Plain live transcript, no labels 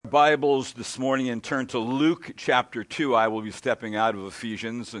Bibles this morning and turn to Luke chapter 2. I will be stepping out of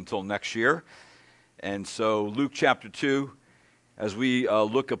Ephesians until next year. And so Luke chapter 2, as we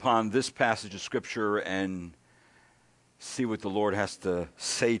look upon this passage of Scripture and see what the Lord has to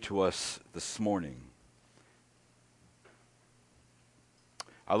say to us this morning.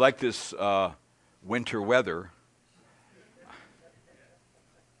 I like this winter weather.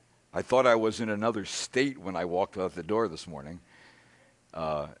 I thought I was in another state when I walked out the door this morning.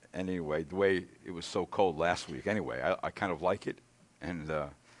 Anyway, the way it was so cold last week. Anyway, I kind of like it. And,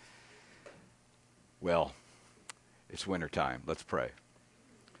 well, it's wintertime. Let's pray.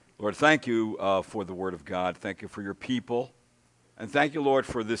 Lord, thank you for the Word of God. Thank you for your people. And thank you, Lord,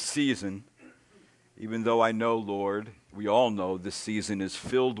 for this season. Even though I know, Lord, we all know this season is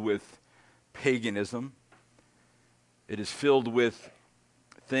filled with paganism. It is filled with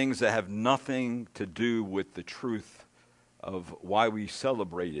things that have nothing to do with the truth of why we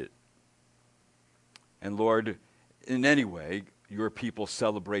celebrate it. And Lord, in any way, your people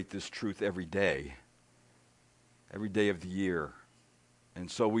celebrate this truth every day of the year. And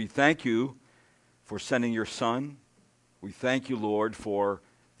so we thank you for sending your Son. We thank you, Lord, for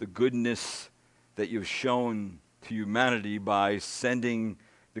the goodness that you've shown to humanity by sending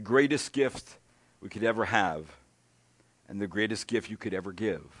the greatest gift we could ever have and the greatest gift you could ever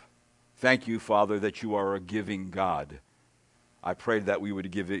give. Thank you, Father, that you are a giving God. I pray that we would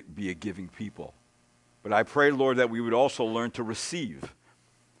be a giving people. But I pray, Lord, that we would also learn to receive,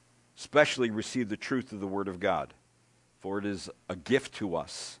 especially receive the truth of the Word of God. For it is a gift to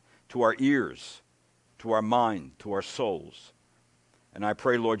us, to our ears, to our mind, to our souls. And I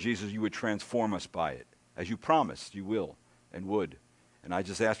pray, Lord Jesus, you would transform us by it, as you promised you will and would. And I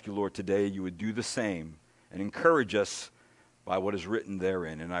just ask you, Lord, today you would do the same and encourage us by what is written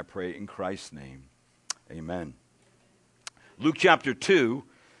therein. And I pray in Christ's name, amen. Luke chapter 2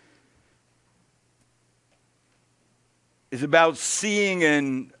 is about seeing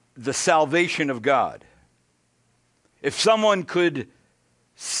in the salvation of God. If someone could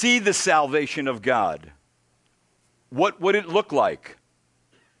see the salvation of God, what would it look like?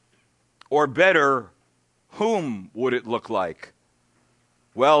 Or better, whom would it look like?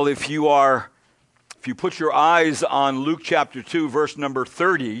 Well, if you put your eyes on Luke chapter 2, verse number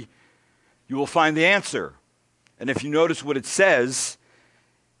 30, you will find the answer. And if you notice what it says,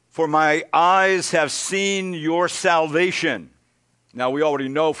 for my eyes have seen your salvation. Now, we already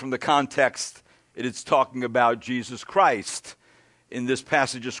know from the context it is talking about Jesus Christ in this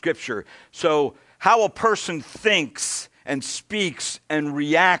passage of Scripture. So how a person thinks and speaks and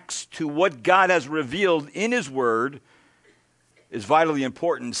reacts to what God has revealed in His Word is vitally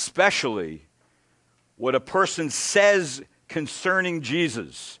important, especially what a person says concerning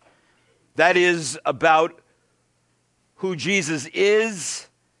Jesus. That is about who Jesus is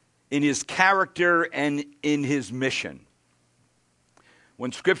in his character and in his mission.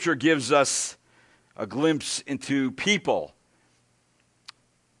 When Scripture gives us a glimpse into people,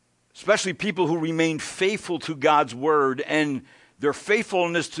 especially people who remain faithful to God's Word, and their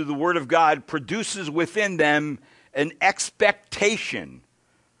faithfulness to the Word of God produces within them an expectation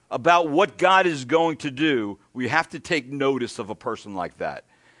about what God is going to do, we have to take notice of a person like that.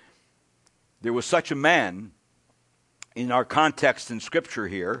 There was such a man in our context in Scripture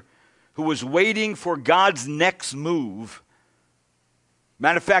here, who was waiting for God's next move.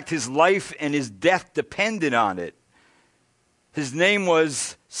 Matter of fact, his life and his death depended on it. His name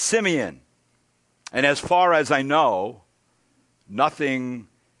was Simeon. And as far as I know, nothing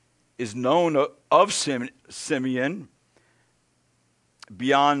is known of Simeon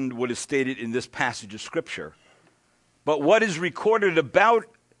beyond what is stated in this passage of Scripture. But what is recorded about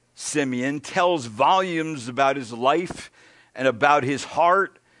Simeon tells volumes about his life and about his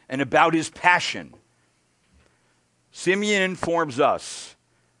heart and about his passion. Simeon informs us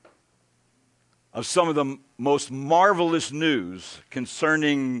of some of the most marvelous news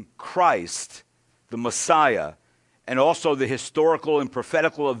concerning Christ, the Messiah, and also the historical and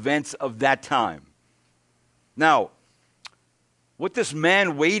prophetical events of that time. Now, what this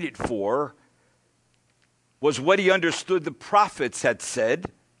man waited for was what he understood the prophets had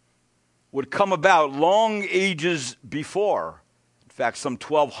said would come about long ages before. In fact, some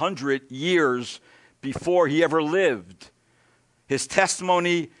 1,200 years before he ever lived. His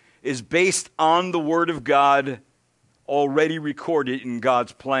testimony is based on the Word of God already recorded in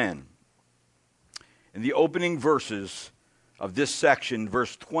God's plan. In the opening verses of this section,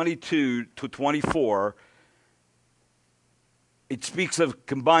 verse 22 to 24, it speaks of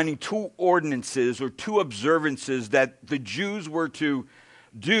combining two ordinances or two observances that the Jews were to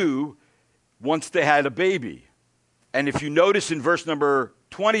do once they had a baby. And if you notice in verse number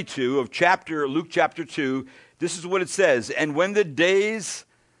 22 of Luke chapter 2, this is what it says. And when the days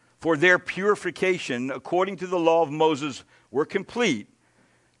for their purification, according to the law of Moses, were complete,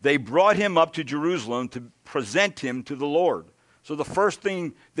 they brought him up to Jerusalem to present him to the Lord. So the first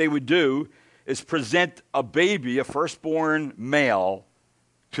thing they would do is present a baby, a firstborn male,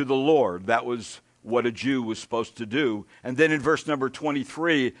 to the Lord. That was what a Jew was supposed to do. And then in verse number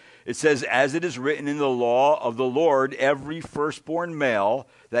 23, it says, as it is written in the law of the Lord, every firstborn male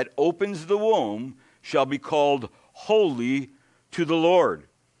that opens the womb shall be called holy to the Lord.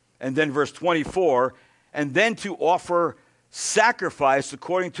 And then verse 24, and then to offer sacrifice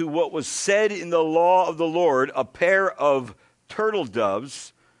according to what was said in the law of the Lord, a pair of turtle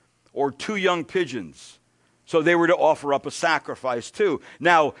doves or 2 young pigeons. So they were to offer up a sacrifice too.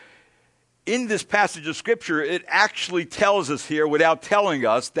 Now, in this passage of Scripture, it actually tells us here, without telling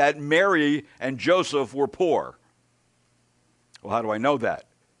us, that Mary and Joseph were poor. Well, how do I know that?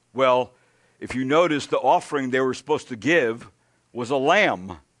 Well, if you notice, the offering they were supposed to give was a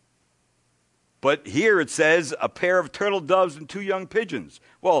lamb. But here it says a pair of turtle doves and 2 young pigeons.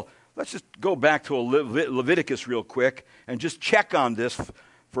 Well, let's just go back to Leviticus real quick and just check on this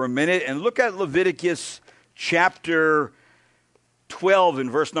for a minute and look at Leviticus chapter 12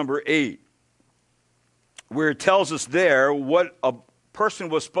 and verse number 8, where it tells us there what a person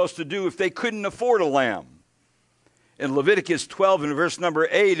was supposed to do if they couldn't afford a lamb. In Leviticus 12 and verse number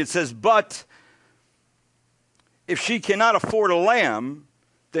 8, it says, but if she cannot afford a lamb,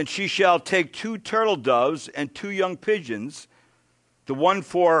 then she shall take 2 turtle doves and 2 young pigeons, the one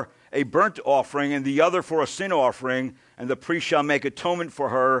for a burnt offering and the other for a sin offering, and the priest shall make atonement for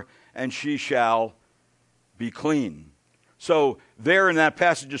her, and she shall be clean. So there in that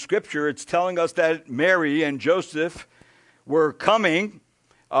passage of Scripture, it's telling us that Mary and Joseph were coming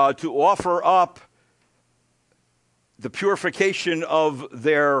to offer up the purification of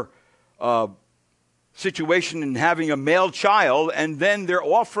their situation in having a male child, and then their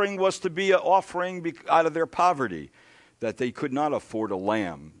offering was to be an offering out of their poverty, that they could not afford a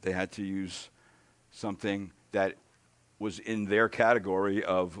lamb. They had to use something that was in their category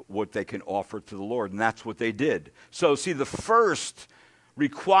of what they can offer to the Lord, and that's what they did. So see, the first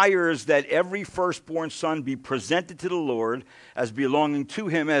requires that every firstborn son be presented to the Lord as belonging to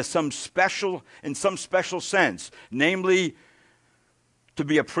him in some special sense, namely to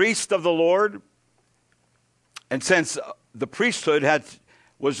be a priest of the Lord. And since the priesthood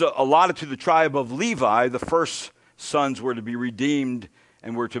was allotted to the tribe of Levi, the first sons were to be redeemed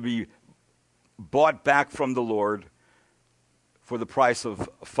and were to be bought back from the Lord for the price of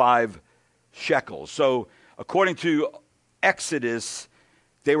 5 shekels. So according to Exodus,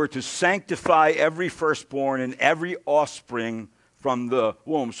 they were to sanctify every firstborn and every offspring from the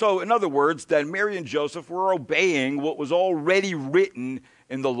womb. So in other words, that Mary and Joseph were obeying what was already written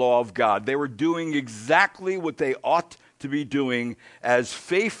in the law of God. They were doing exactly what they ought to be doing as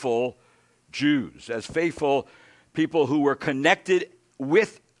faithful Jews, as faithful people who were connected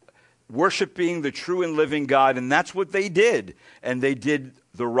with worshiping the true and living God, and that's what they did. And they did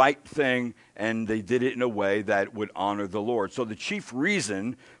the right thing, and they did it in a way that would honor the Lord. So the chief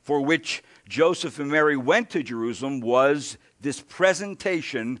reason for which Joseph and Mary went to Jerusalem was this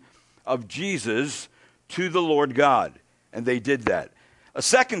presentation of Jesus to the Lord God, and they did that. A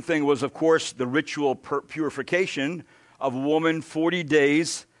second thing was, of course, the ritual purification of a woman 40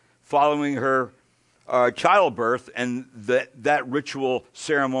 days following her childbirth, and that ritual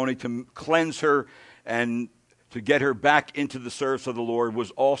ceremony to cleanse her and to get her back into the service of the Lord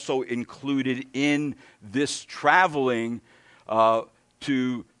was also included in this traveling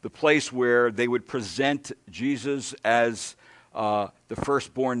to the place where they would present Jesus as the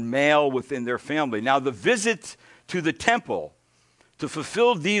firstborn male within their family. Now, the visit to the temple to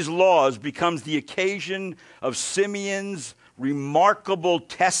fulfill these laws becomes the occasion of Simeon's remarkable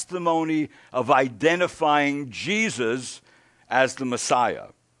testimony of identifying Jesus as the Messiah.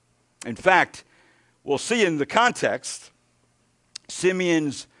 In fact, we'll see in the context,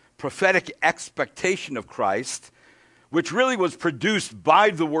 Simeon's prophetic expectation of Christ, which really was produced by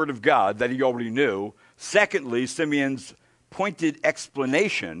the Word of God that he already knew. Secondly, Simeon's pointed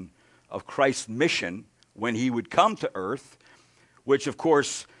explanation of Christ's mission when he would come to earth, which, of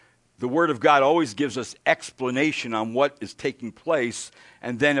course, the Word of God always gives us explanation on what is taking place.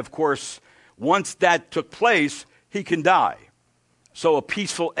 And then, of course, once that took place, he can die. So a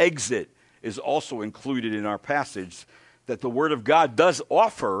peaceful exit is also included in our passage that the Word of God does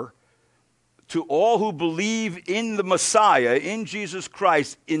offer to all who believe in the Messiah, in Jesus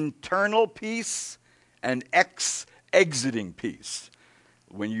Christ, internal peace and exiting peace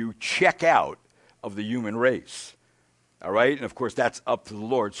when you check out of the human race. All right? And of course, that's up to the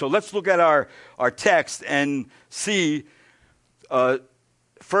Lord. So let's look at our text and see,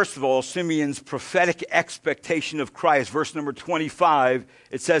 first of all, Simeon's prophetic expectation of Christ. Verse number 25,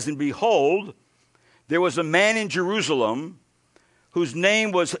 it says, "And behold, there was a man in Jerusalem whose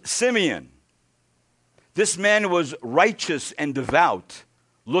name was Simeon. This man was righteous and devout,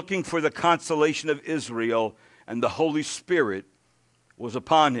 looking for the consolation of Israel, and the Holy Spirit was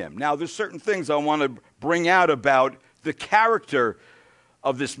upon him." Now, there's certain things I want to bring out about the character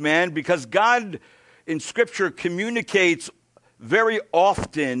of this man, because God in Scripture communicates very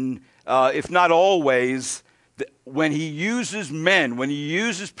often, if not always, when he uses men, when he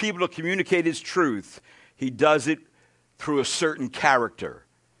uses people to communicate his truth, he does it through a certain character.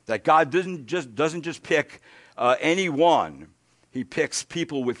 That God doesn't just pick anyone. He picks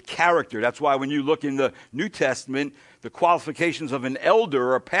people with character. That's why when you look in the New Testament, the qualifications of an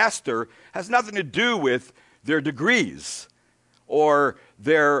elder or a pastor has nothing to do with their degrees or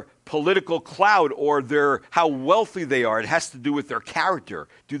their political clout or how wealthy they are. It has to do with their character.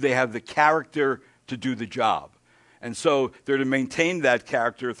 Do they have the character to do the job? And so they're to maintain that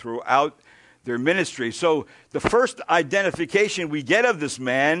character throughout their ministry. So the first identification we get of this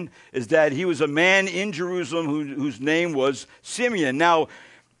man is that he was a man in Jerusalem whose name was Simeon. Now,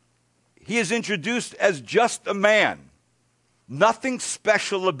 he is introduced as just a man. Nothing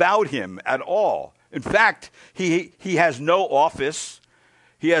special about him at all. In fact, he has no office.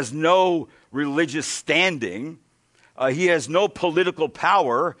 He has no religious standing. He has no political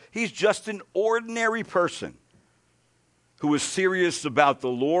power. He's just an ordinary person who was serious about the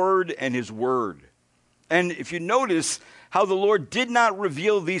Lord and his word. And if you notice how the Lord did not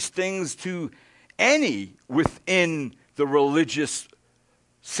reveal these things to any within the religious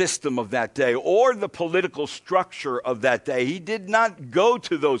system of that day or the political structure of that day. He did not go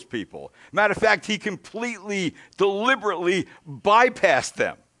to those people. Matter of fact, he completely, deliberately bypassed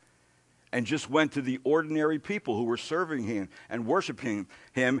them and just went to the ordinary people who were serving him and worshiping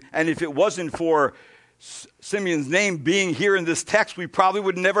him. And if it wasn't for Simeon's name being here in this text, we probably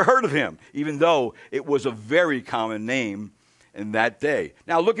would have never heard of him, even though it was a very common name in that day.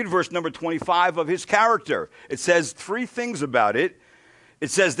 Now look at verse number 25 of his character. It says three things about it. It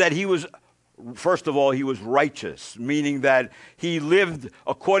says that he was, first of all, he was righteous, meaning that he lived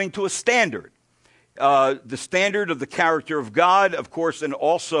according to a standard. The standard of the character of God, of course, and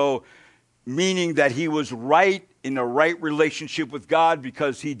also meaning that he was right in a right relationship with God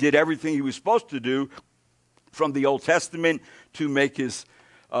because he did everything he was supposed to do from the Old Testament to make his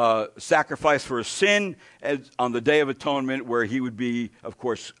sacrifice for his sin on the Day of Atonement, where he would be, of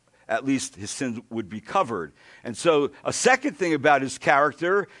course, at least his sins would be covered. And so a second thing about his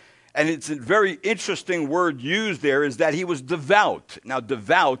character, and it's a very interesting word used there, is that he was devout. Now,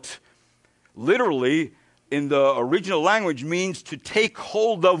 devout, literally, in the original language, means to take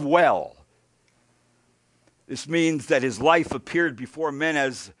hold of well. This means that his life appeared before men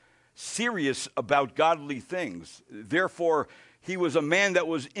as serious about godly things. Therefore, he was a man that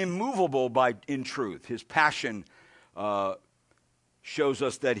was immovable in truth. His passion shows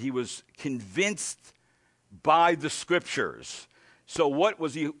us that he was convinced by the Scriptures. So what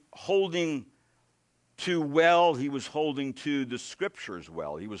was he holding to well? He was holding to the Scriptures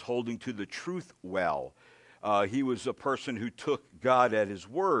well. He was holding to the truth well. He was a person who took God at his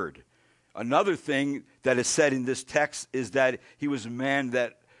word. Another thing that is said in this text is that he was a man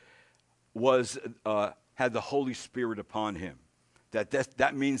that had the Holy Spirit upon him.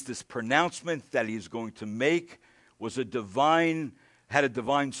 That means this pronouncement that he's going to make was had a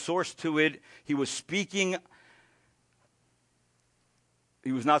divine source to it. He was speaking.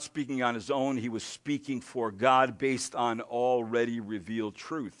 He was not speaking on his own. He was speaking for God based on already revealed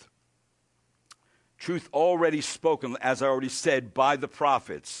truth. Truth already spoken, as I already said, by the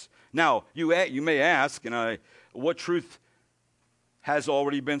prophets. Now, you may ask, what truth has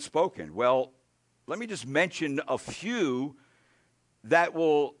already been spoken? Well, let me just mention a few that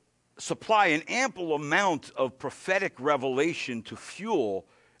will supply an ample amount of prophetic revelation to fuel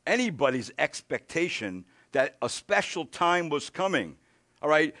anybody's expectation that a special time was coming. All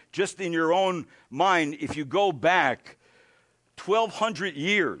right, just in your own mind, if you go back 1,200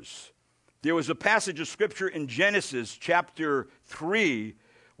 years, there was a passage of Scripture in Genesis chapter 3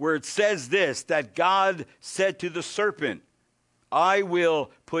 where it says this, that God said to the serpent, "I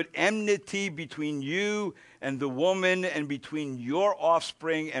will put enmity between you and the woman, and between your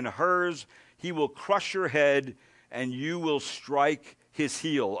offspring and hers. He will crush your head, and you will strike his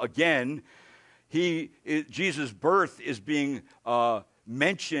heel." Again, Jesus' birth is being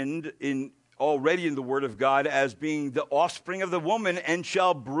mentioned in already in the Word of God as being the offspring of the woman and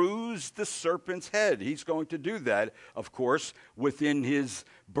shall bruise the serpent's head. He's going to do that, of course, within his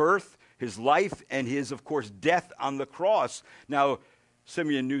birth, his life, and his, of course, death on the cross. Now,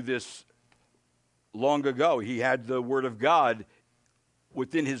 Simeon knew this long ago. He had the Word of God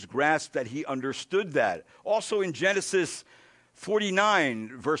within his grasp that he understood that. Also in Genesis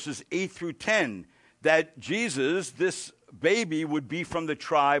 49, verses 8 through 10, that Jesus, this baby, would be from the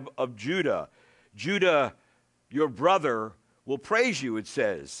tribe of Judah. Judah, your brother, will praise you, it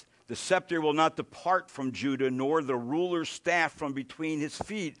says. The scepter will not depart from Judah, nor the ruler's staff from between his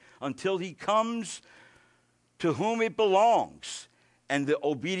feet, until he comes to whom it belongs, and the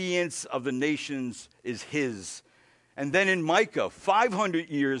obedience of the nations is his. And then in Micah, 500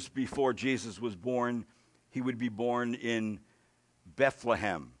 years before Jesus was born, he would be born in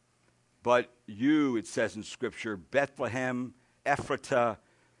Bethlehem. But you, it says in Scripture, Bethlehem, Ephratah,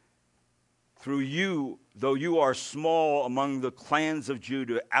 through you, though you are small among the clans of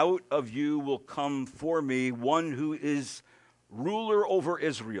Judah, out of you will come for me one who is ruler over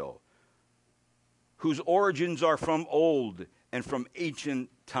Israel, whose origins are from old and from ancient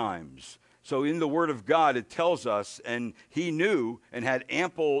times. So in the Word of God, it tells us, and he knew and had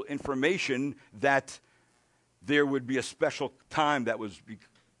ample information that there would be a special time that would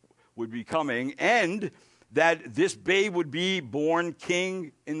be coming, and that this babe would be born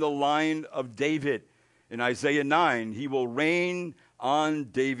king in the line of David. In Isaiah 9, he will reign on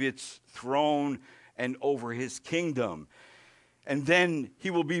David's throne and over his kingdom. And then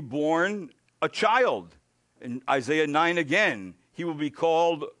he will be born a child. In Isaiah 9 again, he will be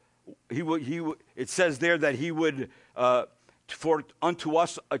called, it says there that he would, for unto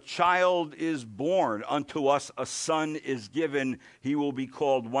us a child is born, unto us a son is given. He will be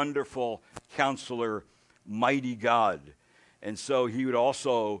called Wonderful Counselor, Mighty God. And so he would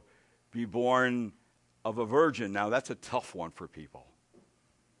also be born of a virgin. Now that's a tough one for people.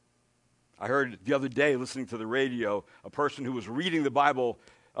 I heard the other day, listening to the radio, a person who was reading the Bible,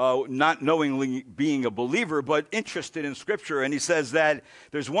 not knowingly being a believer, but interested in Scripture. And he says that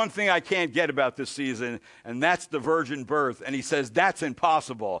there's one thing I can't get about this season, and that's the virgin birth. And he says, that's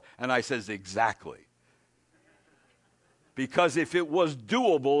impossible. And I says, exactly. Because if it was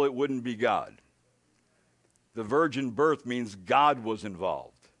doable, it wouldn't be God. The virgin birth means God was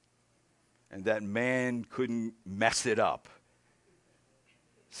involved, and that man couldn't mess it up.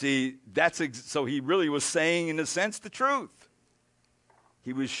 See, so he really was saying, in a sense, the truth.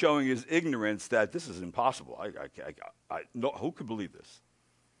 He was showing his ignorance that this is impossible. No, who could believe this?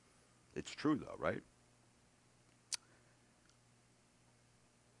 It's true, though, right?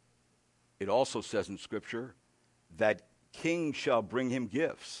 It also says in Scripture that kings shall bring him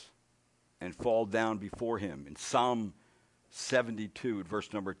gifts and fall down before him. In Psalm 72,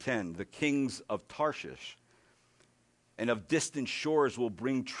 verse number 10, the kings of Tarshish and of distant shores will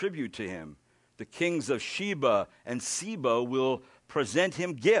bring tribute to him. The kings of Sheba and Seba will present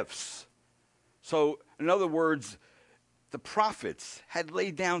him gifts. So, in other words, the prophets had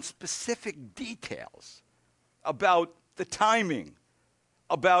laid down specific details about the timing,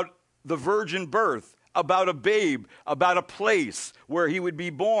 about the virgin birth, about a babe, about a place where he would be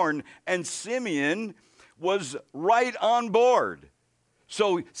born, and Simeon was right on board.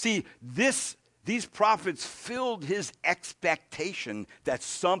 So, see, these prophets filled his expectation that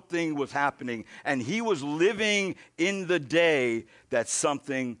something was happening, and he was living in the day that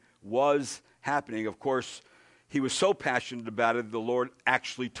something was happening. Of course, he was so passionate about it, the Lord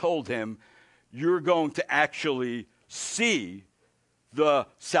actually told him, you're going to actually see the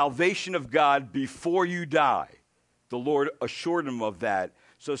salvation of God before you die. The Lord assured him of that.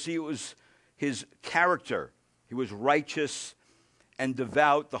 So see, it was his character. He was righteous and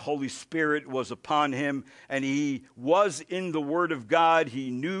devout. The Holy Spirit was upon him, and he was in the Word of God. He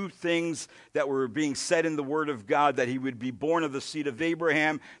knew things that were being said in the Word of God, that he would be born of the seed of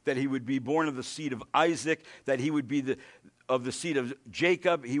Abraham, that he would be born of the seed of Isaac, that he would be of the seed of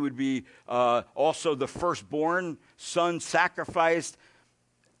Jacob. He would be also the firstborn son sacrificed.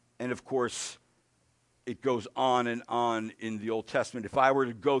 And of course, it goes on and on in the Old Testament. If I were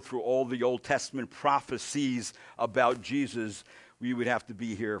to go through all the Old Testament prophecies about Jesus, we would have to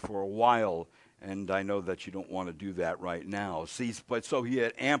be here for a while, and I know that you don't want to do that right now. See, but so he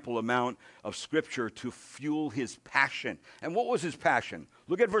had ample amount of Scripture to fuel his passion. And what was his passion?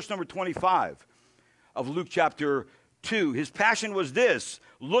 Look at verse number 25 of Luke chapter 2. His passion was this: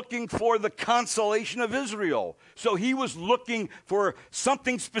 looking for the consolation of Israel. So he was looking for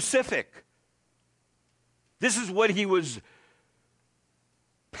something specific. This is what he was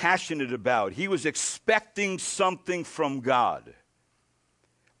passionate about. He was expecting something from God.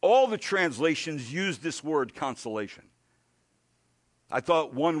 all the translations use this word consolation. I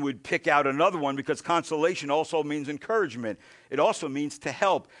thought one would pick out another one because consolation also means encouragement. It also means to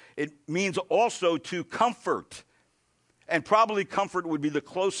help. It means also to comfort. And probably comfort would be the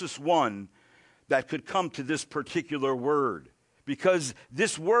closest one that could come to this particular word. Because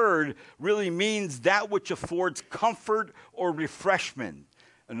this word really means that which affords comfort or refreshment.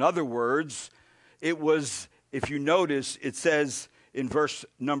 In other words, it was, if you notice, it says in verse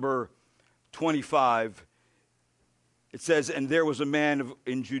number 25, it says, and there was a man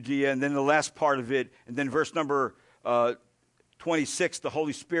in Judea, and then the last part of it, and then verse number 26, the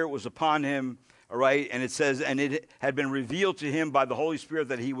Holy Spirit was upon him, all right, and it says, and it had been revealed to him by the Holy Spirit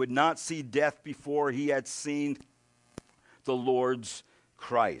that he would not see death before he had seen the Lord's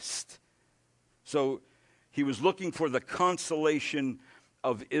Christ. So he was looking for the consolation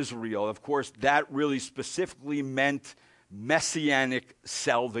of Israel. Of course, that really specifically meant messianic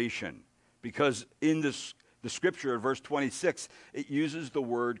salvation, because in the scripture, verse 26, it uses the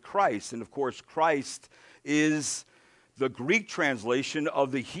word Christ. And of course, Christ is the Greek translation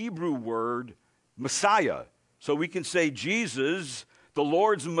of the Hebrew word Messiah. So we can say Jesus, the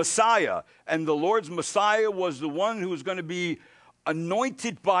Lord's Messiah. And the Lord's Messiah was the one who was going to be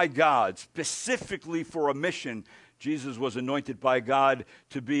anointed by God specifically for a mission. Jesus was anointed by God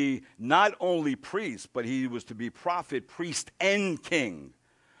to be not only priest, but he was to be prophet, priest, and king.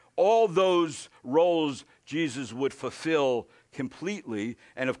 All those roles Jesus would fulfill completely.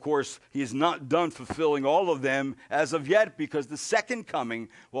 And of course, he is not done fulfilling all of them as of yet, because the second coming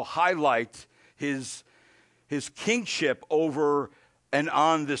will highlight his kingship over and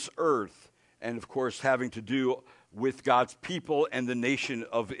on this earth. And of course, having to do with God's people and the nation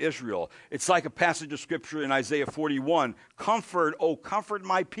of Israel. It's like a passage of scripture in Isaiah 41. Comfort, oh, comfort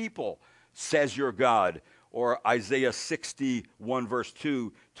my people, says your God. Or Isaiah 61 verse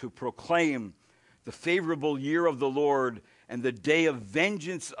 2, to proclaim the favorable year of the Lord and the day of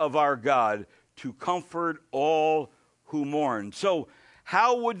vengeance of our God, to comfort all who mourn. So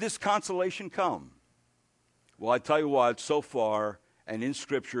how would this consolation come? Well, I tell you what, so far, and in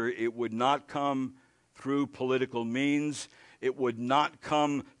Scripture, it would not come through political means. It would not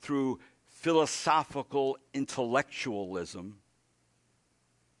come through philosophical intellectualism.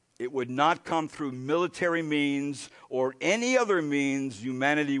 It would not come through military means or any other means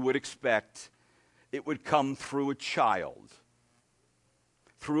humanity would expect. It would come through a child,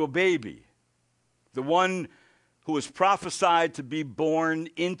 through a baby, the one who was prophesied to be born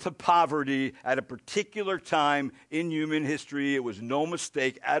into poverty at a particular time in human history. It was no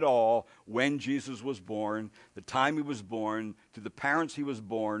mistake at all when Jesus was born, the time he was born, to the parents he was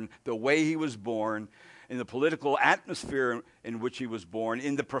born, the way he was born, in the political atmosphere in which he was born,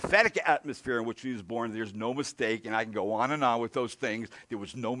 in the prophetic atmosphere in which he was born. There's no mistake, and I can go on and on with those things. There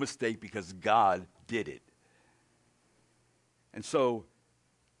was no mistake because God did it. And so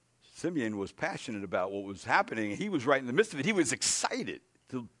Simeon was passionate about what was happening. He was right in the midst of it. He was excited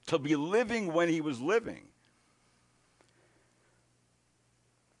to be living when he was living.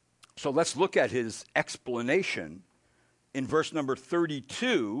 So let's look at his explanation in verse number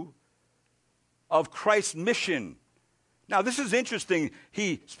 32 of Christ's mission. Now, this is interesting.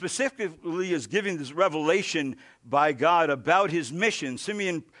 He specifically is giving this revelation by God about his mission.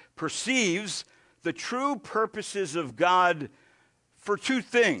 Simeon perceives the true purposes of God for two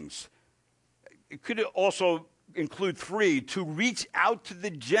things. It could also include three: to reach out to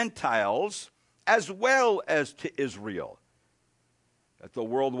the Gentiles as well as to Israel. That the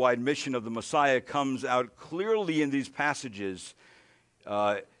worldwide mission of the Messiah comes out clearly in these passages,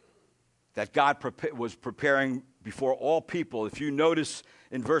 that God was preparing before all people. If you notice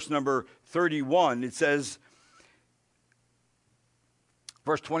in verse number 31, it says,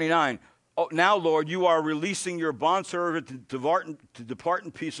 verse 29, oh, now, Lord, you are releasing your bondservant to depart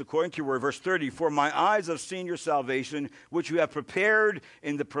in peace according to your word. Verse 30, for my eyes have seen your salvation, which you have prepared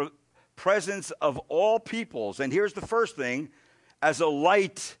in the presence of all peoples. And here's the first thing: as a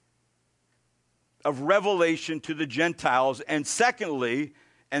light of revelation to the Gentiles. And secondly,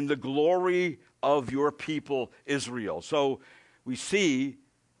 and the glory of your people Israel. So we see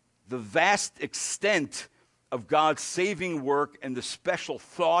the vast extent of God's saving work and the special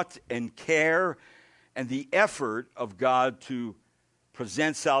thought and care and the effort of God to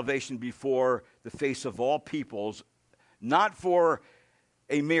present salvation before the face of all peoples, not for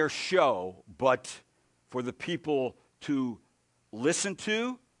a mere show, but for the people to listen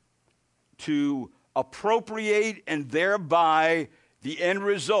to appropriate, and thereby the end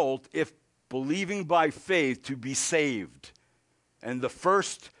result, if believing by faith, to be saved. And the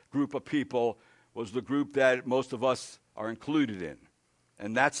first group of people was the group that most of us are included in.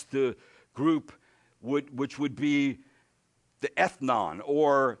 And that's the group which would be the ethnon,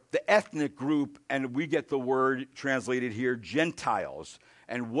 or the ethnic group, and we get the word translated here, Gentiles.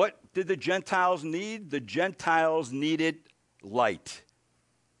 And what did the Gentiles need? The Gentiles needed light.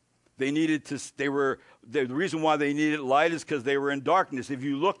 The reason why they needed light is because they were in darkness. If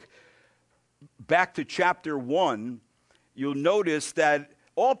you look back to chapter 1, you'll notice that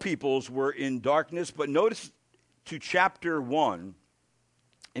all peoples were in darkness, but notice to chapter 1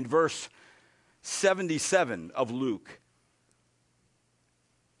 in verse 77 of Luke.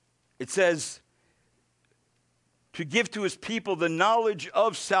 It says, to give to his people the knowledge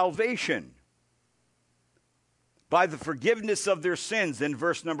of salvation by the forgiveness of their sins, in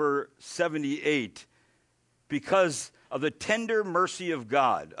verse number 78, because of the tender mercy of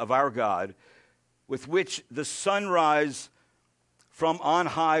God, of our God, with which the sunrise from on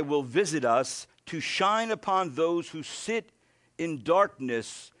high will visit us, to shine upon those who sit in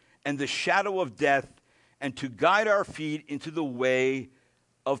darkness and the shadow of death, and to guide our feet into the way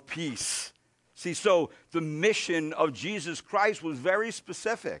of peace. See, so the mission of Jesus Christ was very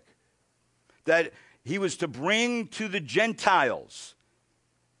specific, that he was to bring to the Gentiles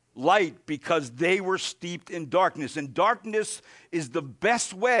light because they were steeped in darkness. And darkness is the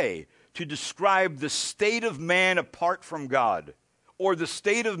best way to describe the state of man apart from God, or the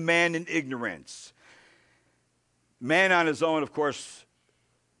state of man in ignorance. Man on his own, of course,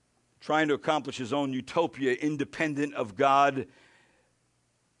 trying to accomplish his own utopia independent of God,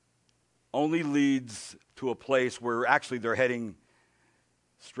 only leads to a place where actually they're heading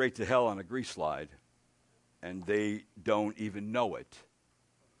straight to hell on a grease slide, and they don't even know it.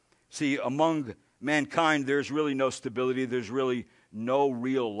 See, among mankind, there's really no stability. There's really no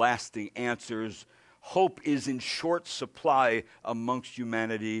real lasting answers. Hope is in short supply amongst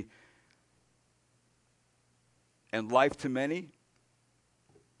humanity. And life to many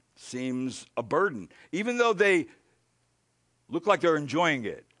seems a burden. Even though they look like they're enjoying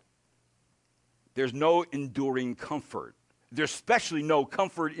it, there's no enduring comfort. There's especially no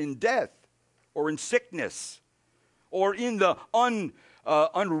comfort in death or in sickness or in the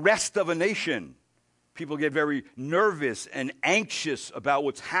unrest of a nation. People get very nervous and anxious about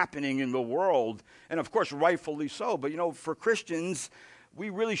what's happening in the world, and of course, rightfully so. But, for Christians, we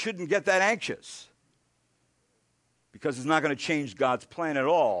really shouldn't get that anxious because it's not going to change God's plan at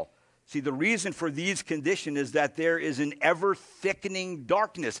all. See, the reason for these conditions is that there is an ever-thickening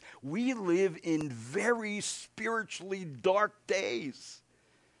darkness. We live in very spiritually dark days.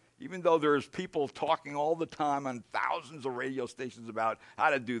 Even though there's people talking all the time on thousands of radio stations about how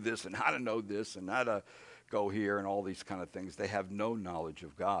to do this and how to know this and how to go here and all these kind of things, they have no knowledge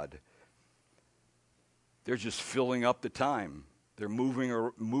of God. They're just filling up the time. They're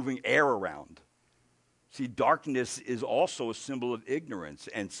moving air around. See, darkness is also a symbol of ignorance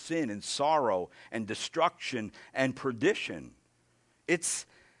and sin and sorrow and destruction and perdition. It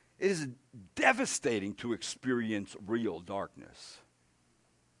is devastating to experience real darkness.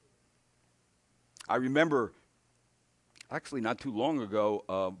 I remember, actually not too long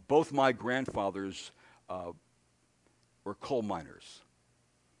ago, both my grandfathers were coal miners.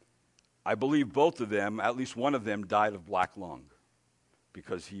 I believe both of them, at least one of them, died of black lung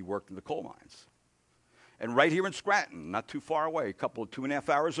because he worked in the coal mines. And right here in Scranton, not too far away, 2.5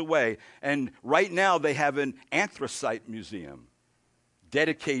 hours away, and right now they have an anthracite museum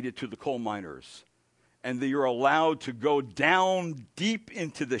dedicated to the coal miners. And you're allowed to go down deep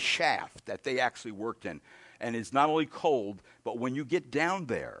into the shaft that they actually worked in. And it's not only cold, but when you get down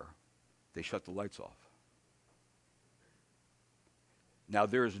there, they shut the lights off. Now,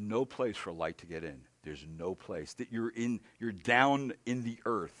 there is no place for light to get in. There's no place. That you're down in the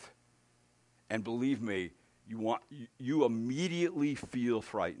earth. And believe me, you immediately feel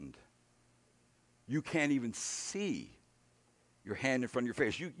frightened. You can't even see your hand in front of your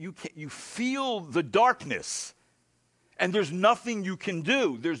face. You feel the darkness, and there's nothing you can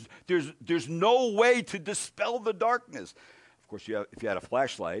do. There's no way to dispel the darkness. Of course, if you had a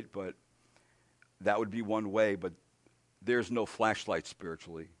flashlight, but that would be one way. But there's no flashlight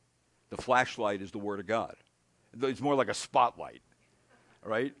spiritually. The flashlight is the Word of God. It's more like a spotlight,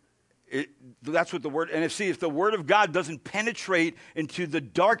 right? That's what the Word, and if the Word of God doesn't penetrate into the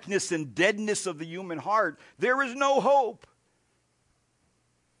darkness and deadness of the human heart, there is no hope.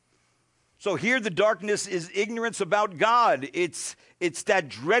 So here the darkness is ignorance about God. It's that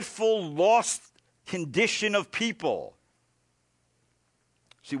dreadful lost condition of people.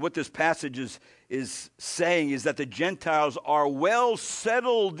 See, what this passage is saying is that the Gentiles are well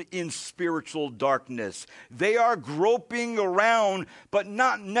settled in spiritual darkness. They are groping around, but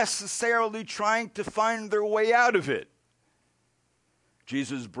not necessarily trying to find their way out of it.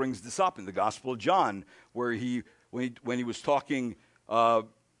 Jesus brings this up in the Gospel of John, where when he was talking to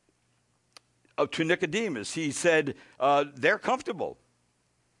Nicodemus, he said, they're comfortable.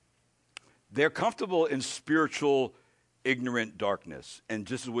 They're comfortable in spiritual, ignorant darkness. And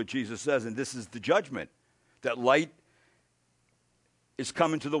this is what Jesus says, and this is the judgment, that light is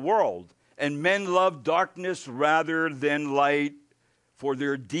come into the world, and men love darkness rather than light, for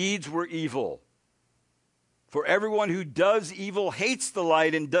their deeds were evil. For everyone who does evil hates the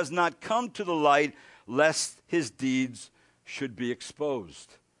light and does not come to the light, lest his deeds should be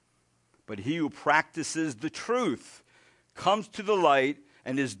exposed. But he who practices the truth comes to the light,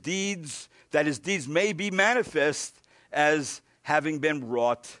 and his deeds may be manifest as having been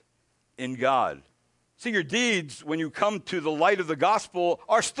wrought in God. See, your deeds, when you come to the light of the gospel,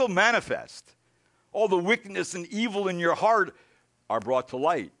 are still manifest. All the wickedness and evil in your heart are brought to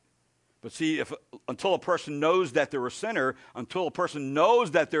light. But see, until a person knows that they're a sinner, until a person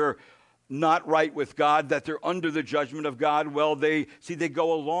knows that they're not right with God, that they're under the judgment of God, well, they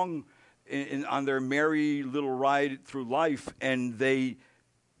go along on their merry little ride through life, and they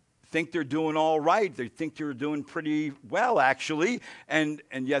think they're doing all right. They think they're doing pretty well, actually, and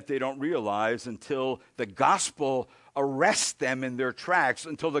yet they don't realize until the gospel arrests them in their tracks,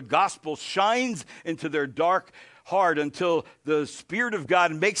 until the gospel shines into their dark heart, until the Spirit of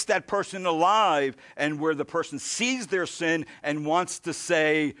God makes that person alive, and where the person sees their sin and wants to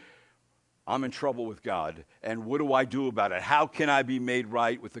say, I'm in trouble with God, and what do I do about it? How can I be made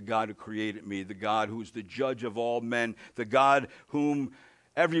right with the God who created me, the God who's the judge of all men, the God whom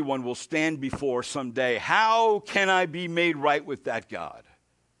everyone will stand before someday? How can I be made right with that God?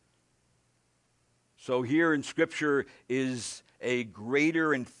 So here in Scripture is a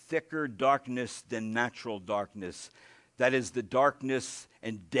greater and thicker darkness than natural darkness. That is the darkness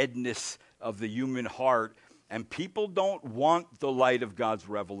and deadness of the human heart. And people don't want the light of God's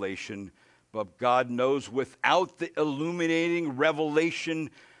revelation, but God knows without the illuminating revelation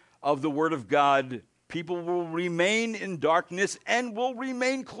of the Word of God, people will remain in darkness and will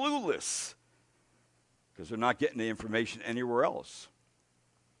remain clueless because they're not getting the information anywhere else.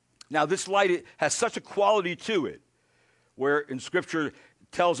 Now, this light has such a quality to it, where in Scripture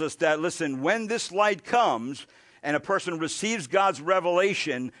tells us that, listen, when this light comes and a person receives God's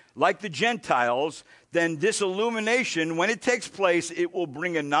revelation, like the Gentiles, then this illumination, when it takes place, it will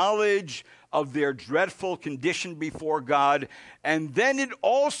bring a knowledge of their dreadful condition before God, and then it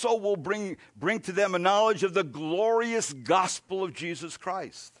also will bring to them a knowledge of the glorious gospel of Jesus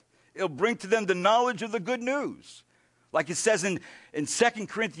Christ. It'll bring to them the knowledge of the good news. Like it says in 2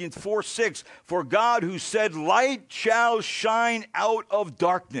 Corinthians 4:6, for God who said, light shall shine out of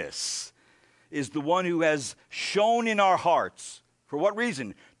darkness, is the one who has shone in our hearts. For what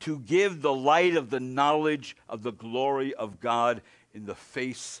reason? To give the light of the knowledge of the glory of God in the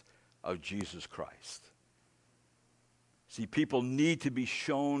face of Jesus Christ. See, people need to be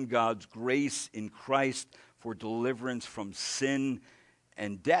shown God's grace in Christ for deliverance from sin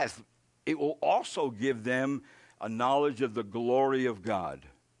and death. It will also give them a knowledge of the glory of God.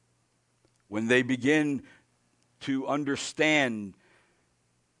 When they begin to understand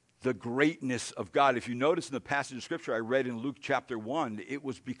the greatness of God. If you notice in the passage of Scripture I read in Luke chapter 1, it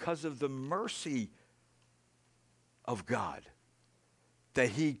was because of the mercy of God that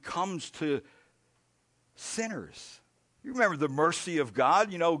he comes to sinners. You remember the mercy of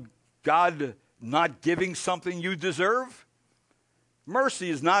God? You know, God not giving something you deserve. Mercy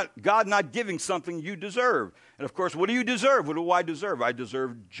is not God not giving something you deserve. And of course, what do you deserve? What do I deserve? I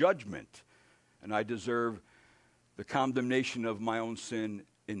deserve judgment. And I deserve the condemnation of my own sin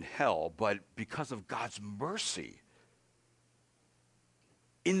in hell. But because of God's mercy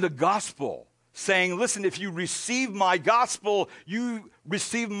in the gospel, saying, listen, if you receive my gospel, you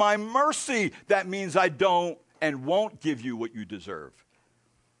receive my mercy. That means I don't and won't give you what you deserve.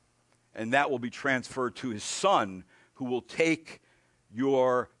 And that will be transferred to his Son, who will take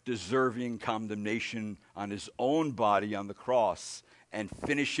your deserving condemnation on his own body on the cross and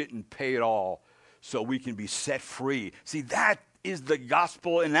finish it and pay it all so we can be set free. See, that is the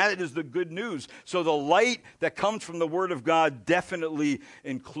gospel, and that is the good news. So the light that comes from the Word of God definitely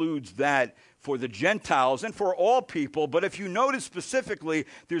includes that for the Gentiles and for all people. But if you notice specifically,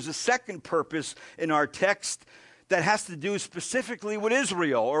 there's a second purpose in our text that has to do specifically with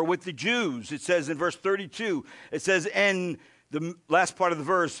Israel or with the Jews. It says in verse 32, it says, and the last part of the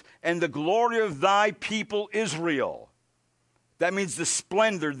verse, and the glory of thy people Israel. That means the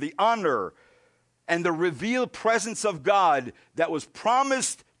splendor, the honor, and the revealed presence of God that was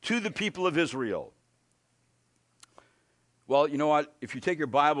promised to the people of Israel. Well, you know what? If you take your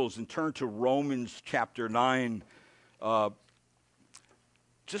Bibles and turn to Romans chapter 9,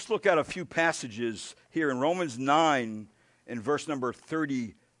 just look at a few passages here in Romans 9 and verse number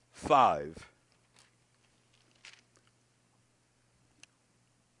 35.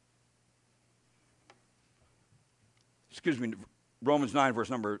 Excuse me, Romans 9 verse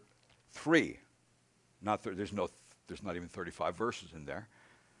number 3. There's not even 35 verses in there.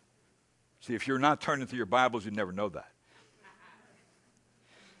 See, if you're not turning through your Bibles, you'd never know that.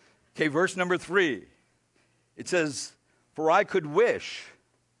 Okay, verse number 3. It says, "For I could wish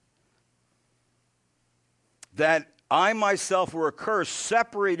that I myself were accursed,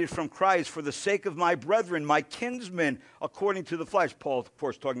 separated from Christ for the sake of my brethren, my kinsmen, according to the flesh." Paul, of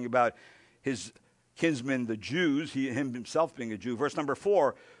course, talking about his kinsmen, the Jews, him himself being a Jew. Verse number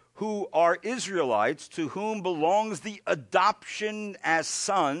 4, "Who are Israelites, to whom belongs the adoption as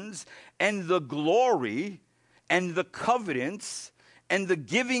sons, and the glory, and the covenants, and the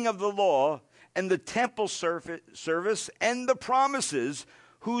giving of the law, and the temple service, and the promises,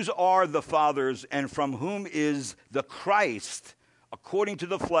 whose are the fathers, and from whom is the Christ, according to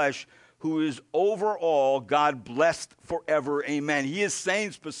the flesh, who is over all, God blessed forever. Amen." He is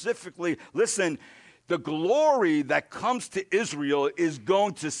saying specifically, listen, the glory that comes to Israel is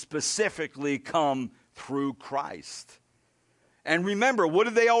going to specifically come through Christ. And remember, what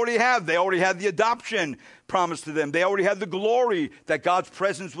did they already have? They already had the adoption promised to them. They already had the glory that God's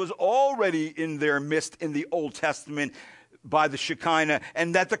presence was already in their midst in the Old Testament by the Shekinah,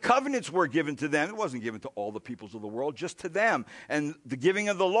 and that the covenants were given to them. It wasn't given to all the peoples of the world, just to them. And the giving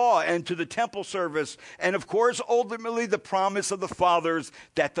of the law and to the temple service. And of course, ultimately, the promise of the fathers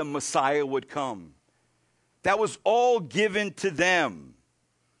that the Messiah would come. That was all given to them.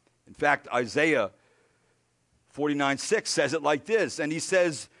 In fact, Isaiah 49:6 says it like this, and he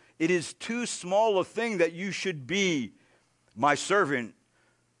says, "It is too small a thing that you should be my servant,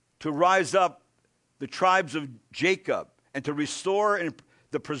 to rise up the tribes of Jacob, and to restore and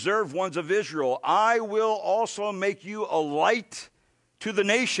the preserved ones of Israel. I will also make you a light to the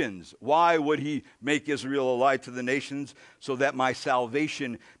nations." Why would he make Israel a light to the nations? "So that my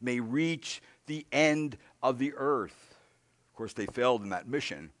salvation may reach the end of the earth." Of course, they failed in that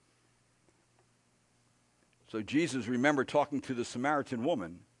mission. So Jesus, remember, talking to the Samaritan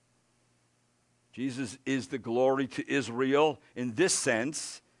woman, Jesus is the glory to Israel. In this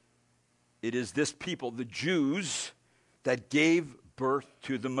sense, it is this people, the Jews, that gave birth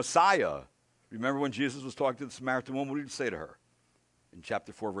to the Messiah. Remember when Jesus was talking to the Samaritan woman, what did he say to her? In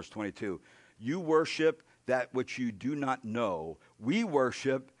chapter 4, verse 22, "You worship that which you do not know. We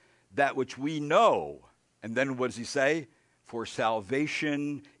worship that which we know." And then what does he say? "For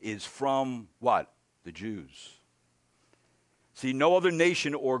salvation is from" what? The Jews. See, no other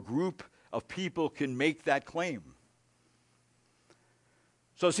nation or group of people can make that claim.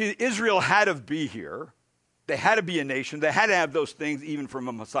 So see, Israel had to be here. They had to be a nation. They had to have those things even from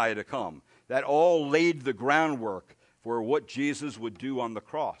a Messiah to come. That all laid the groundwork for what Jesus would do on the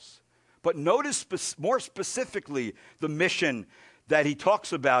cross. But notice more specifically the mission that he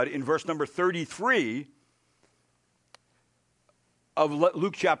talks about in verse number 33 of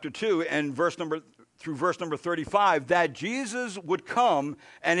Luke chapter 2 and through verse number 35, that Jesus would come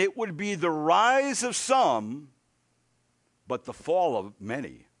and it would be the rise of some, but the fall of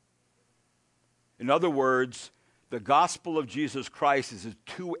many. In other words, the gospel of Jesus Christ is a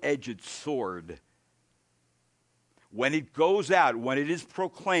two-edged sword. When it goes out, when it is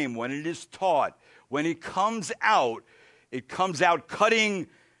proclaimed, when it is taught, when it comes out cutting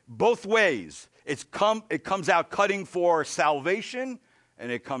both ways. It comes out cutting for salvation,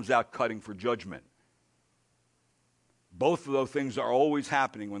 and it comes out cutting for judgment. Both of those things are always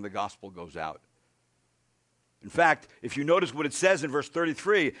happening when the gospel goes out. In fact, if you notice what it says in verse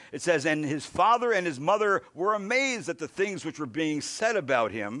 33, it says, "And his father and his mother were amazed at the things which were being said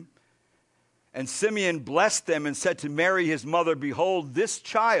about him. And Simeon blessed them and said to Mary his mother, Behold, this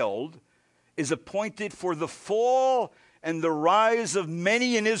child is appointed for the fall and the rise of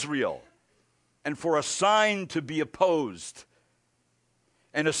many in Israel, and for a sign to be opposed.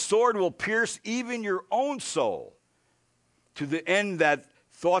 And a sword will pierce even your own soul, to the end that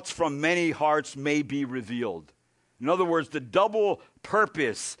thoughts from many hearts may be revealed." In other words, the double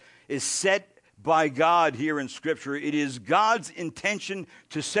purpose is set by God here in Scripture. It is God's intention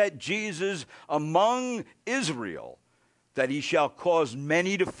to set Jesus among Israel, that he shall cause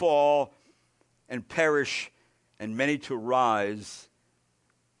many to fall and perish, and many to rise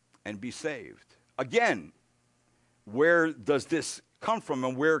and be saved. Again, where does this come from,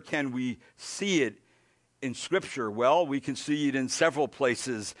 and where can we see it in Scripture? Well, we can see it in several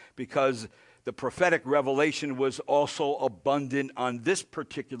places, because the prophetic revelation was also abundant on this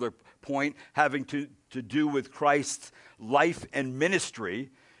particular point, having to do with Christ's life and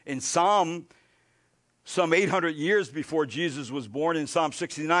ministry. In some 800 years before Jesus was born, in Psalm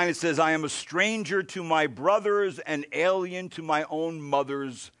 69, it says, I am a stranger to my brothers and alien to my own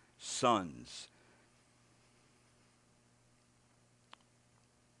mother's sons.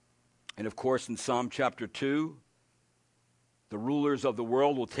 And of course, in Psalm chapter 2, the rulers of the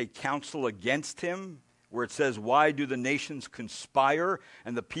world will take counsel against him, where it says, why do the nations conspire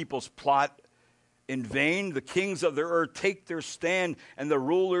and the peoples plot in vain? The kings of the earth take their stand, and the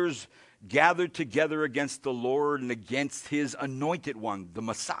rulers gather together against the Lord and against his anointed one, the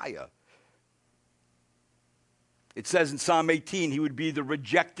Messiah. It says in Psalm 18, he would be the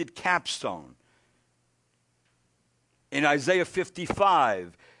rejected capstone. In Isaiah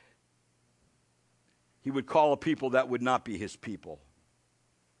 55, he would call a people that would not be his people.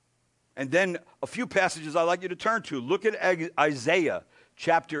 And then a few passages I'd like you to turn to. Look at Isaiah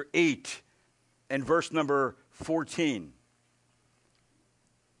chapter 8 and verse number 14.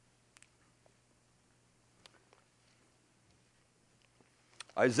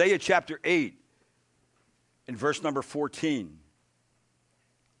 Isaiah chapter 8 and verse number 14.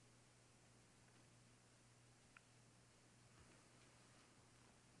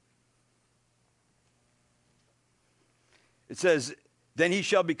 It says, then he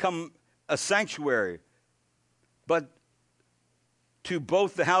shall become a sanctuary, but to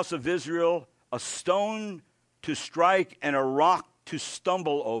both the house of Israel a stone to strike and a rock to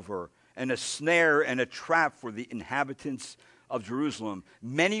stumble over, and a snare and a trap for the inhabitants of Jerusalem.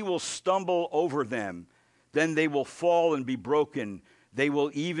 Many will stumble over them, then they will fall and be broken. They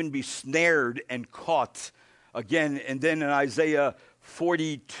will even be snared and caught. Again, and then in Isaiah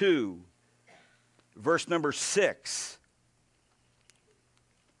 42, verse number 6,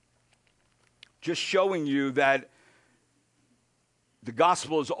 just showing you that the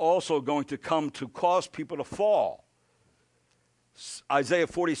gospel is also going to come to cause people to fall. Isaiah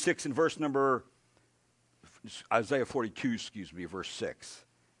 46 and Isaiah 42, verse 6.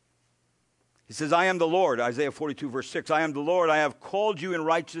 He says, I am the Lord, Isaiah 42, verse 6. I am the Lord, I have called you in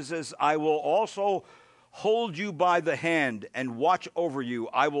righteousness. I will also hold you by the hand and watch over you.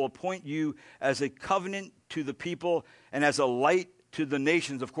 I will appoint you as a covenant to the people and as a light to the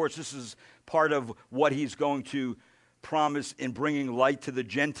nations. Of course, this is part of what he's going to promise in bringing light to the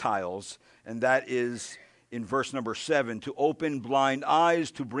Gentiles, and that is in verse number 7, to open blind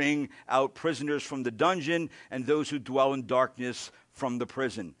eyes, to bring out prisoners from the dungeon, and those who dwell in darkness from the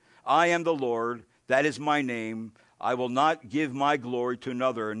prison. I am the Lord, that is my name. I will not give my glory to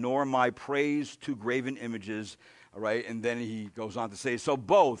another, nor my praise to graven images. All right, and then he goes on to say, so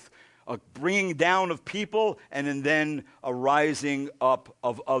both a bringing down of people and then a rising up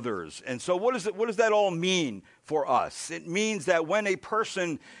of others. And so what does that all mean for us? It means that when a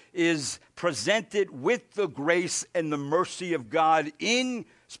person is presented with the grace and the mercy of God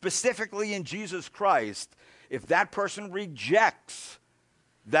specifically in Jesus Christ, if that person rejects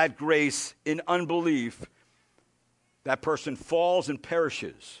that grace in unbelief, that person falls and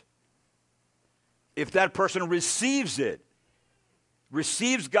perishes. If that person receives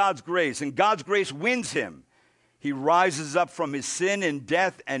God's grace, and God's grace wins him, he rises up from his sin and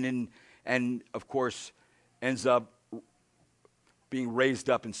death, and of course ends up being raised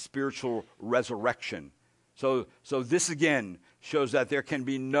up in spiritual resurrection. So this again shows that there can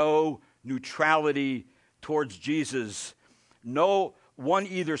be no neutrality towards Jesus. No one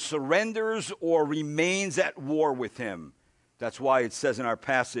either surrenders or remains at war with him. That's why it says in our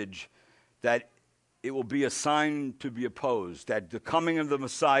passage that it will be a sign to be opposed, that the coming of the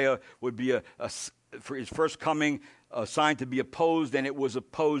Messiah would be for his first coming, a sign to be opposed, and it was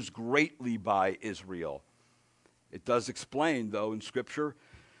opposed greatly by Israel. It does explain, though, in Scripture,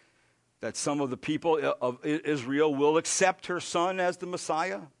 that some of the people of Israel will accept her son as the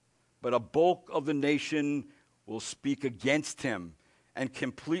Messiah, but a bulk of the nation will speak against him and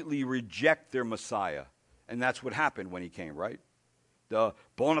completely reject their Messiah. And that's what happened when he came, right? The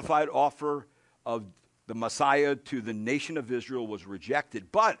bona fide offer of the Messiah to the nation of Israel was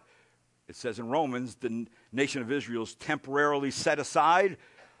rejected. But it says in Romans, the nation of Israel is temporarily set aside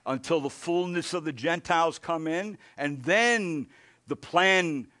until the fullness of the Gentiles come in, and then the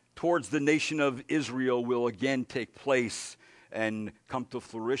plan towards the nation of Israel will again take place and come to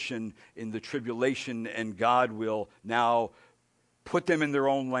fruition in the tribulation, and God will now put them in their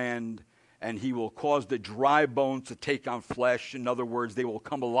own land, and he will cause the dry bones to take on flesh. In other words, they will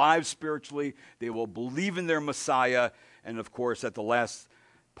come alive spiritually, they will believe in their Messiah, and of course at the last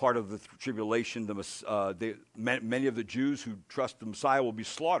part of the tribulation, many of the Jews who trust the Messiah will be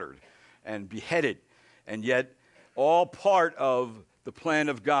slaughtered and beheaded, and yet all part of the plan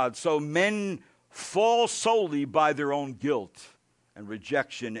of God. So men fall solely by their own guilt. and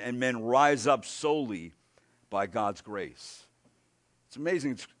rejection, and men rise up solely by God's grace. It's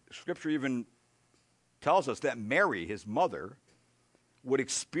amazing. Scripture even tells us that Mary, his mother, would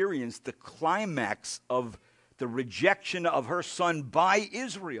experience the climax of the rejection of her son by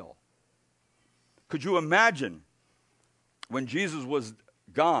Israel. Could you imagine when Jesus was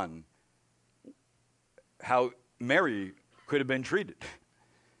gone, how Mary could have been treated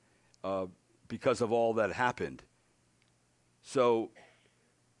because of all that happened? So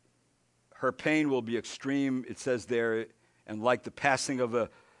her pain will be extreme, it says there, and like the passing of a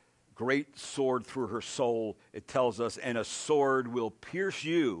great sword through her soul, it tells us, and a sword will pierce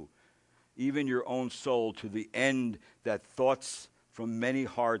you, even your own soul, to the end that thoughts from many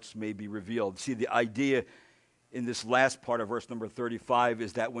hearts may be revealed. See, the idea in this last part of verse number 35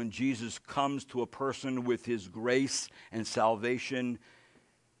 is that when Jesus comes to a person with his grace and salvation,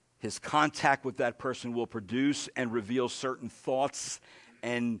 his contact with that person will produce and reveal certain thoughts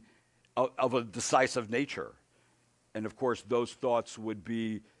and of a decisive nature. And of course, those thoughts would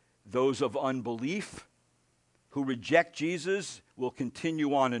be those of unbelief who reject Jesus will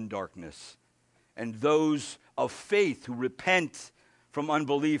continue on in darkness. And those of faith who repent from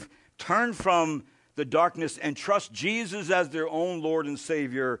unbelief, turn from the darkness and trust Jesus as their own Lord and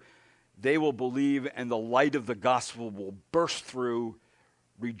Savior, they will believe, and the light of the gospel will burst through,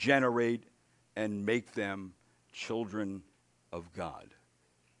 regenerate, and make them children of God.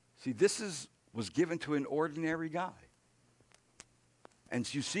 See, this was given to an ordinary guy.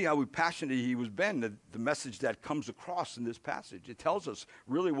 And you see how passionate he was been, the message that comes across in this passage. It tells us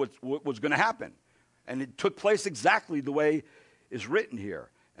really what was going to happen. And it took place exactly the way is written here.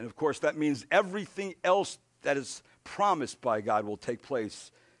 And of course, that means everything else that is promised by God will take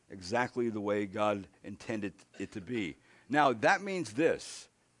place exactly the way God intended it to be. Now, that means this,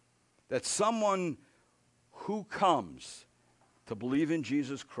 that someone who comes to believe in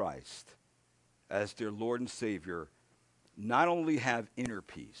Jesus Christ as their Lord and Savior not only have inner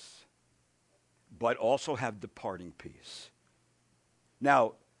peace, but also have departing peace.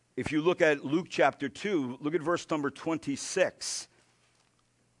 Now, if you look at Luke chapter 2, look at verse number 26.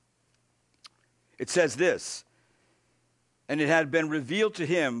 It says this, and it had been revealed to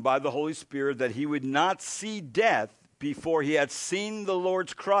him by the Holy Spirit that he would not see death before he had seen the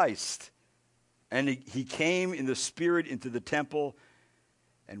Lord's Christ. And he came in the Spirit into the temple,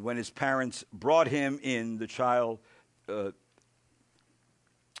 and when his parents brought him in, the child, of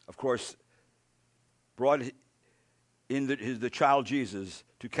course, brought in the child Jesus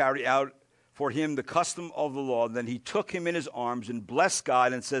to carry out for him the custom of the law. Then he took him in his arms and blessed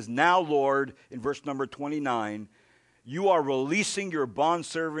God and says, now, Lord, in verse number 29, you are releasing your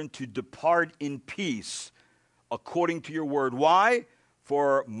bondservant to depart in peace according to your word. Why?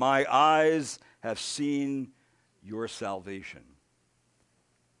 For my eyes have seen your salvation.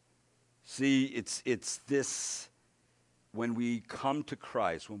 See, it's this, when we come to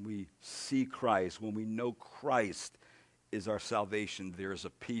Christ, when we see Christ, when we know Christ is our salvation, there is a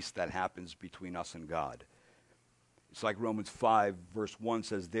peace that happens between us and God. It's like Romans 5, verse 1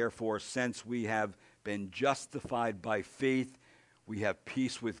 says, therefore, since we have been justified by faith, we have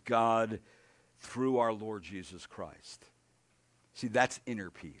peace with God through our Lord Jesus Christ. See, that's inner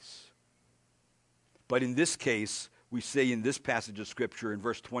peace. But in this case, we say in this passage of Scripture, in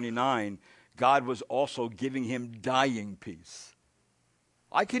verse 29, God was also giving him dying peace.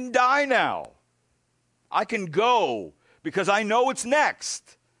 I can die now. I can go because I know it's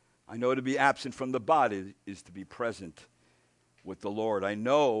next. I know to be absent from the body is to be present with the Lord. I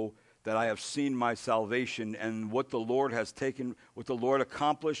know that I have seen my salvation, and what the Lord has taken, what the Lord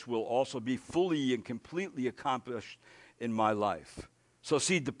accomplished will also be fully and completely accomplished in my life. So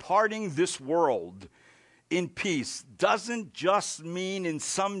see, departing this world in peace doesn't just mean in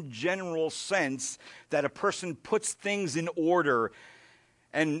some general sense that a person puts things in order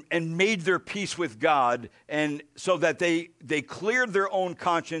and made their peace with God, and so that they cleared their own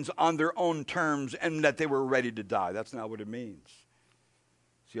conscience on their own terms and that they were ready to die. That's not what it means.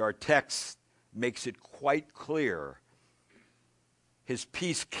 See, our text makes it quite clear. His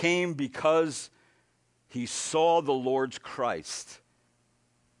peace came because he saw the Lord's Christ.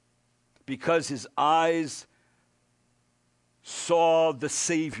 Because his eyes saw the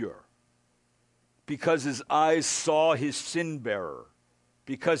Savior. Because his eyes saw his sin bearer.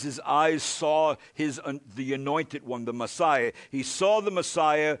 Because his eyes saw the anointed one, the Messiah. He saw the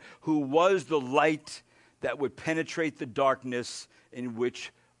Messiah who was the light that would penetrate the darkness in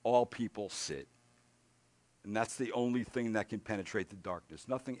which all people sit. And that's the only thing that can penetrate the darkness.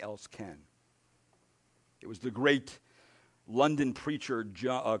 Nothing else can. It was the great London preacher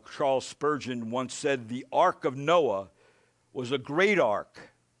Charles Spurgeon once said, the ark of Noah was a great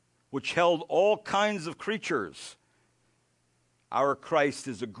ark which held all kinds of creatures. Our Christ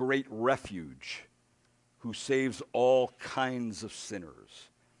is a great refuge who saves all kinds of sinners.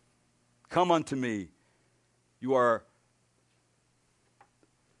 Come unto me, you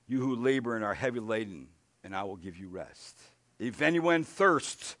who labor and are heavy laden, and I will give you rest. If anyone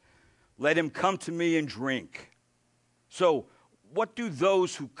thirsts, let him come to me and drink. So, what do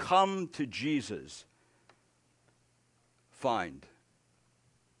those who come to Jesus find?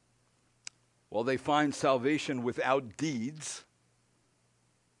 Well, they find salvation without deeds.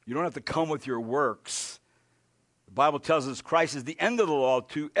 You don't have to come with your works. The Bible tells us Christ is the end of the law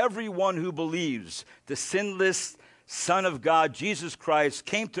to everyone who believes. The sinless Son of God, Jesus Christ,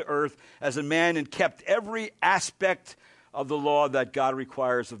 came to earth as a man and kept every aspect of the law that God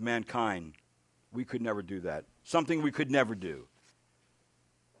requires of mankind. We could never do that. Something we could never do.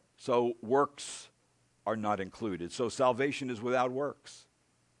 So works are not included. So salvation is without works.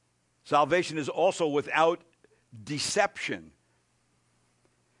 Salvation is also without deception.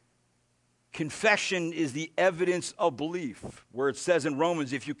 Confession is the evidence of belief, where it says in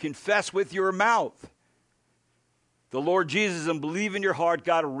Romans, if you confess with your mouth the Lord Jesus and believe in your heart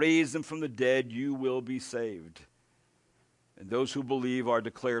God raised him from the dead, you will be saved. And those who believe are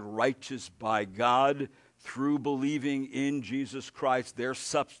declared righteous by God through believing in Jesus Christ, their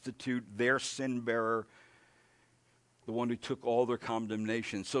substitute, their sin bearer, the one who took all their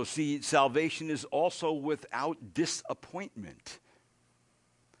condemnation. So see, salvation is also without disappointment,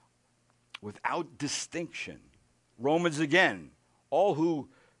 without distinction. Romans again, all who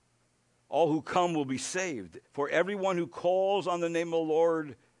come will be saved. For everyone who calls on the name of the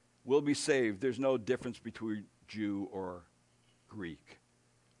Lord will be saved. There's no difference between Jew or Greek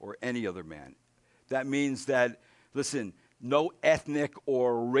or any other man. That means that, listen, no ethnic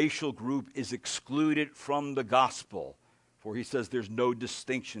or racial group is excluded from the gospel. For he says there's no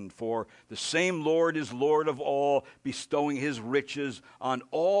distinction. For the same Lord is Lord of all, bestowing his riches on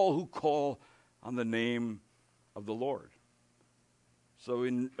all who call on the name of the Lord. So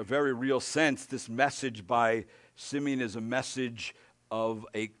in a very real sense, this message by Simeon is a message of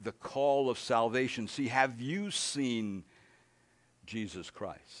the call of salvation. See, have you seen Jesus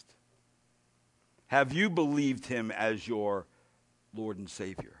Christ? Have you believed him as your Lord and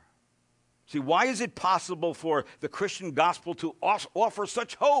Savior? See, why is it possible for the Christian gospel to offer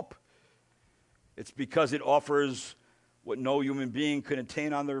such hope? It's because it offers what no human being could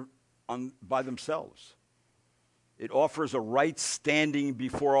attain by themselves. It offers a right standing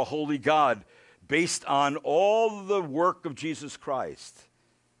before a holy God based on all the work of Jesus Christ.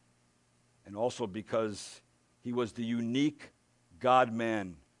 And also because he was the unique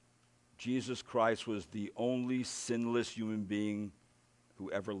God-man. Jesus Christ was the only sinless human being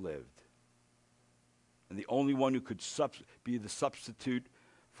who ever lived. And the only one who could be the substitute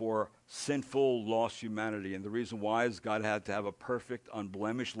for sinful, lost humanity. And the reason why is God had to have a perfect,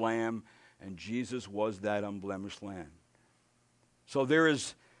 unblemished lamb, and Jesus was that unblemished lamb. So there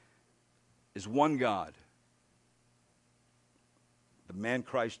is one God, the man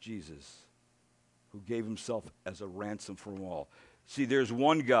Christ Jesus, who gave himself as a ransom for all. See, there's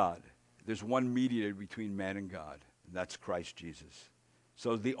one God. There's one mediator between man and God, and that's Christ Jesus.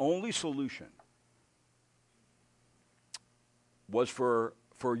 So the only solution was for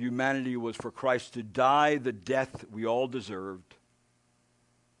humanity was for Christ to die the death we all deserved,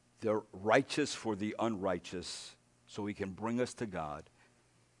 the righteous for the unrighteous, so he can bring us to God.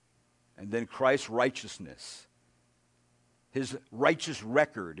 And then Christ's righteousness, his righteous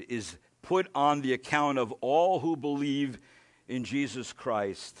record, is put on the account of all who believe in Jesus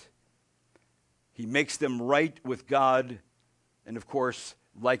Christ. He makes them right with God, and of course,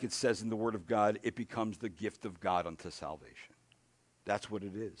 like it says in the Word of God, it becomes the gift of God unto salvation. That's what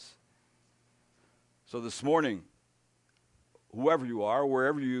it is. So this morning, whoever you are,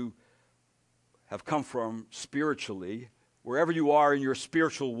 wherever you have come from spiritually, wherever you are in your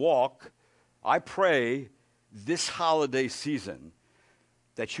spiritual walk, I pray this holiday season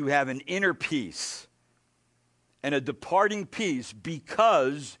that you have an inner peace and a departing peace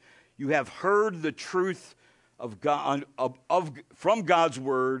because you have heard the truth of God, from God's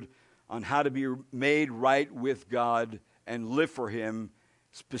word on how to be made right with God and live for him,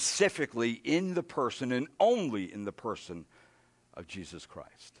 specifically in the person and only in the person of Jesus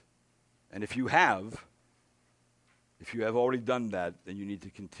Christ. And if you have already done that, then you need to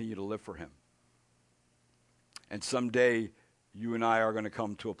continue to live for him. And someday, you and I are going to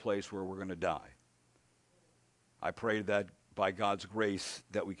come to a place where we're going to die. I pray that by God's grace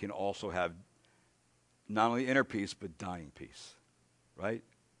that we can also have not only inner peace, but dying peace, right?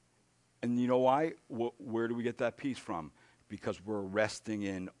 And you know why? Where do we get that peace from? because we're resting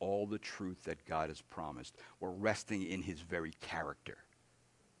in all the truth that God has promised. We're resting in his very character.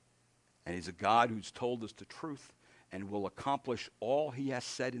 And he's a God who's told us the truth and will accomplish all he has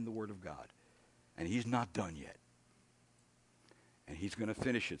said in the Word of God. And he's not done yet. And he's going to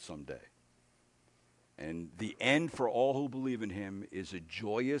finish it someday. And the end for all who believe in him is a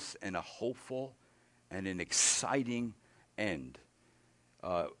joyous and a hopeful and an exciting end.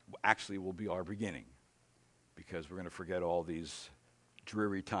 Actually, will be our beginning, because we're going to forget all these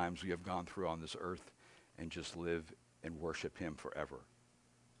dreary times we have gone through on this earth and just live and worship him forever.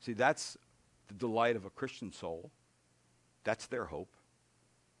 See, that's the delight of a Christian soul. That's their hope.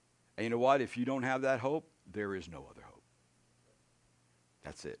 And you know what? If you don't have that hope, there is no other hope.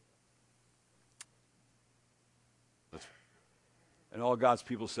 That's it. And all God's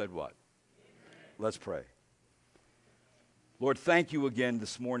people said what? Amen. Let's pray. Lord, thank you again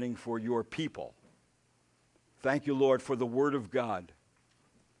this morning for your people. Thank you, Lord, for the Word of God,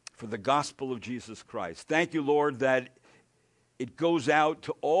 for the gospel of Jesus Christ. Thank you, Lord, that it goes out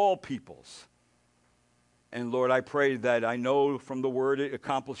to all peoples. And Lord, I pray that I know from the Word it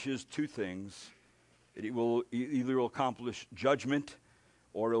accomplishes two things. It will either accomplish judgment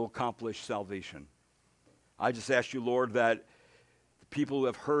or it will accomplish salvation. I just ask you, Lord, that the people who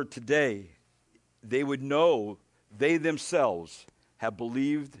have heard today, they would know they themselves have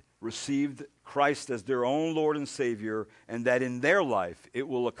believed, received Christ as their own Lord and Savior, and that in their life it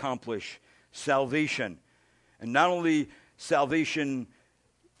will accomplish salvation. And not only salvation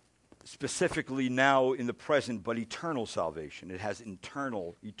specifically now in the present, but eternal salvation. It has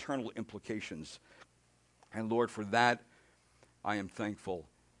eternal implications. And Lord, for that I am thankful.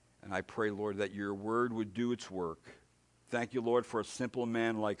 And I pray, Lord, that your word would do its work. Thank you, Lord, for a simple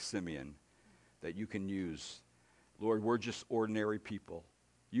man like Simeon that you can use. Lord, we're just ordinary people.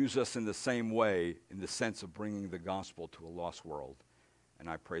 Use us in the same way, in the sense of bringing the gospel to a lost world. And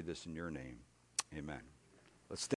I pray this in your name. Amen.